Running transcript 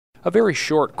A very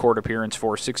short court appearance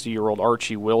for 60-year-old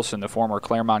Archie Wilson, the former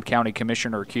Claremont County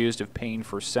Commissioner accused of paying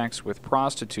for sex with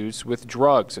prostitutes with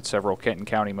drugs at several Kenton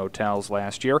County motels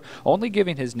last year, only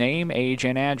giving his name, age,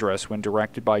 and address when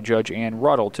directed by Judge Ann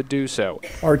Ruddle to do so.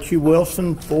 Archie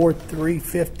Wilson,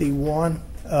 4351,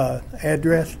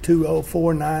 address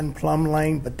 2049 Plum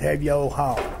Lane, Batavia,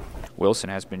 Ohio.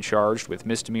 Wilson has been charged with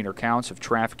misdemeanor counts of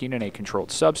trafficking in a controlled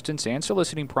substance and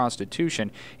soliciting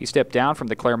prostitution. He stepped down from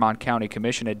the Claremont County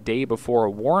Commission a day before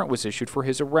a warrant was issued for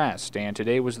his arrest, and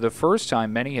today was the first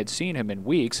time many had seen him in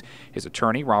weeks. His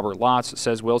attorney, Robert Lotz,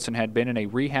 says Wilson had been in a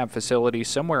rehab facility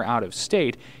somewhere out of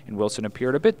state, and Wilson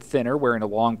appeared a bit thinner, wearing a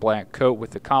long black coat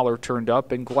with the collar turned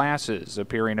up and glasses,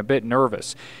 appearing a bit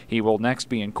nervous. He will next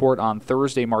be in court on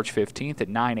Thursday, March 15th at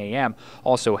 9 a.m.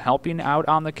 Also helping out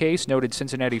on the case, noted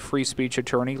Cincinnati Free Speech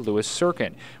attorney Louis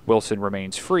Sirkin. Wilson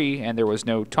remains free, and there was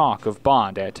no talk of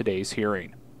bond at today's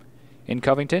hearing. In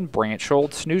Covington, Brant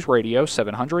Schultz, News Radio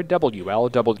 700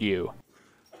 WLW.